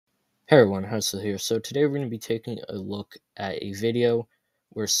Hey everyone, Hansel here. So today we're going to be taking a look at a video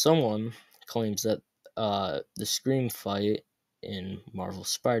where someone claims that the Scream fight in Marvel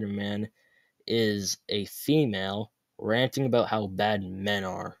Spider-Man is a female ranting about how bad men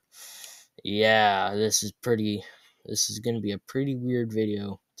are. Yeah, this is going to be a pretty weird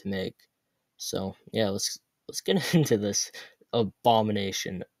video to make. So, yeah, let's get into this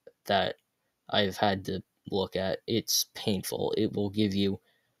abomination that I've had to look at. It's painful. It will give you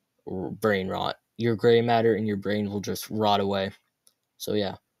brain rot. Your gray matter in your brain will just rot away. So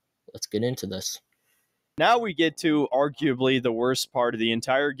yeah, let's get into this. Now we get to arguably the worst part of the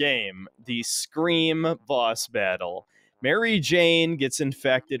entire game, the Scream boss battle. Mary Jane gets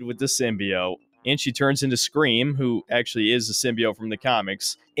infected with the symbiote, and she turns into Scream, who actually is a symbiote from the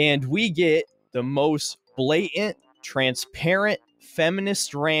comics, and we get the most blatant, transparent,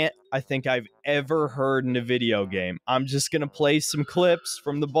 feminist rant I think I've ever heard in a video game. I'm just gonna play some clips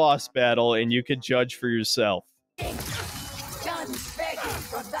from the boss battle, and you could judge for yourself. Done begging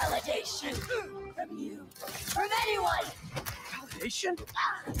for validation from you, from anyone. Validation?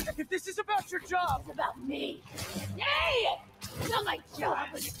 If this is about your job, It's about me. Hey! It's not my job,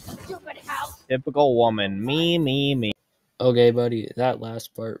 but it's stupid house. Typical woman. Me. Okay, buddy, that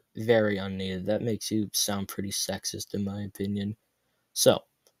last part, very unneeded. That makes you sound pretty sexist in my opinion. So,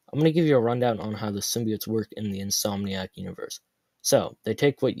 I'm going to give you a rundown on how the symbiotes work in the Insomniac universe. So, they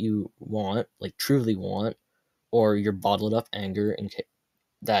take what you want, like truly want, or your bottled up anger,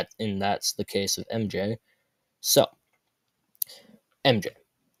 that's the case of MJ. So, MJ.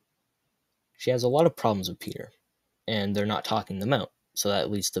 She has a lot of problems with Peter, and they're not talking them out. So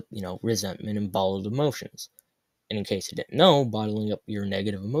that leads to, resentment and bottled emotions. And in case you didn't know, bottling up your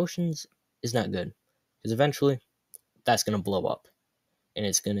negative emotions is not good. Because eventually, that's going to blow up. And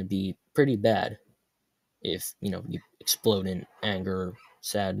it's going to be pretty bad if, you explode in anger,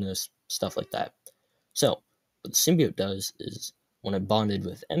 sadness, stuff like that. So, what the symbiote does is, when it bonded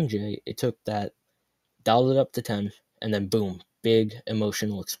with MJ, it took that, dialed it up to 10, and then boom, big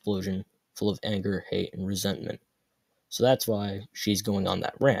emotional explosion full of anger, hate, and resentment. So that's why she's going on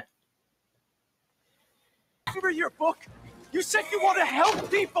that rant. remember your book? You said you want to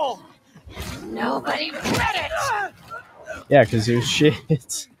help people! Nobody read it! Yeah, because it was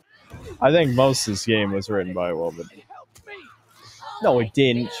shit. I think most of this game was written by a woman. Help me! No, it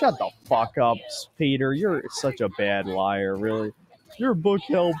didn't. Shut the fuck up, Peter. You're such a bad liar, really. Your book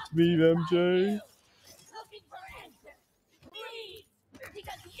helped me, MJ. Looking for answers. Please!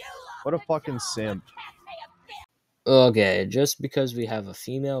 Because you What a fucking simp. Okay, just because we have a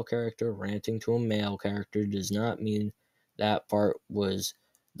female character ranting to a male character does not mean that part was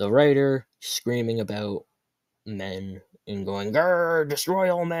the writer screaming about men and going, "Grr,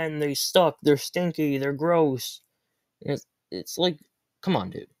 destroy all men, they suck, they're stinky, they're gross." It's like, come on,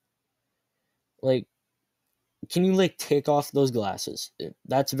 dude. Like, can you, take off those glasses?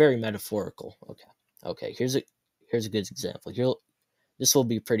 That's very metaphorical. Okay, here's a good example. This will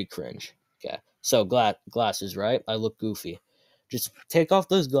be pretty cringe. Okay, so glasses, right? I look goofy. Just take off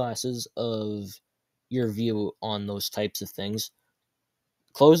those glasses of your view on those types of things.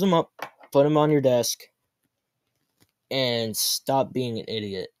 Close them up, put them on your desk, and stop being an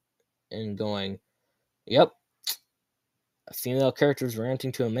idiot and going, "Yep, a female character is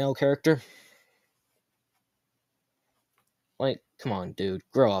ranting to a male character." Like, come on, dude,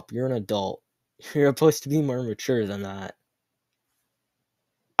 grow up. You're an adult. You're supposed to be more mature than that.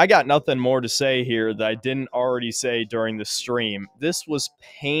 I got nothing more to say here that I didn't already say during the stream. This was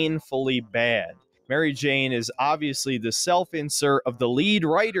painfully bad. Mary Jane is obviously the self-insert of the lead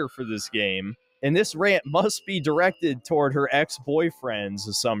writer for this game, and this rant must be directed toward her ex-boyfriends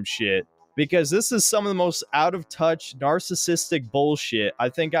or some shit, because this is some of the most out-of-touch, narcissistic bullshit I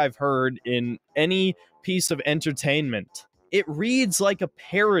think I've heard in any piece of entertainment. It reads like a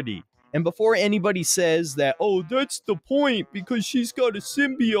parody. And before anybody says that, oh, that's the point because she's got a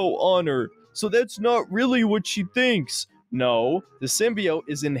symbiote on her, so that's not really what she thinks. No, the symbiote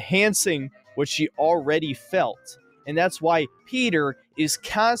is enhancing what she already felt. And that's why Peter is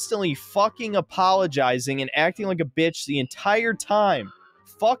constantly fucking apologizing and acting like a bitch the entire time.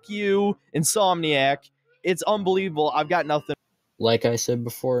 Fuck you, Insomniac. It's unbelievable. I've got nothing. Like I said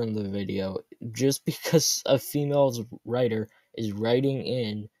before in the video, just because a female writer is writing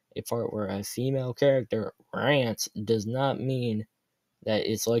in a part where a female character rants does not mean that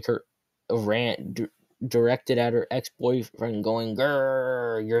it's like a rant directed at her ex-boyfriend going,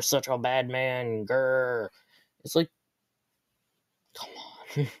 "Grr, you're such a bad man, grr." It's like, come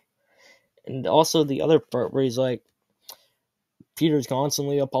on. And also the other part where he's like, Peter's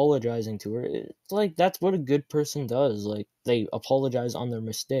constantly apologizing to her. It's like, that's what a good person does. Like, they apologize on their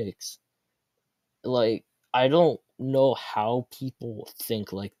mistakes. Like, I don't know how people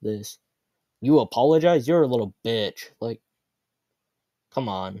think like this. You apologize? You're a little bitch. Like, come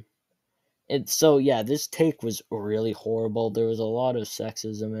on. So yeah, this take was really horrible. There was a lot of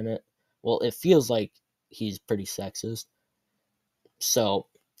sexism in it. Well, it feels like he's pretty sexist. So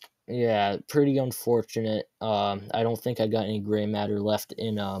yeah, pretty unfortunate. I don't think I got any gray matter left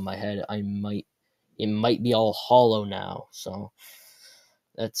in my head. It might be all hollow now. So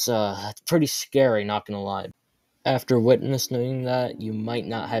that's pretty scary, not gonna lie. After witnessing that, you might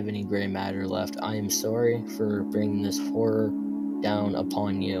not have any gray matter left. I am sorry for bringing this horror down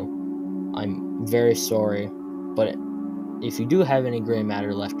upon you. I'm very sorry, but if you do have any gray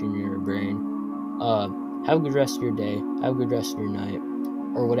matter left in your brain, have a good rest of your day, have a good rest of your night,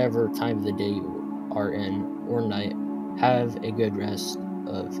 or whatever time of the day you are in, or night. Have a good rest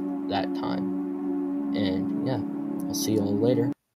of that time. And yeah, I'll see you all later.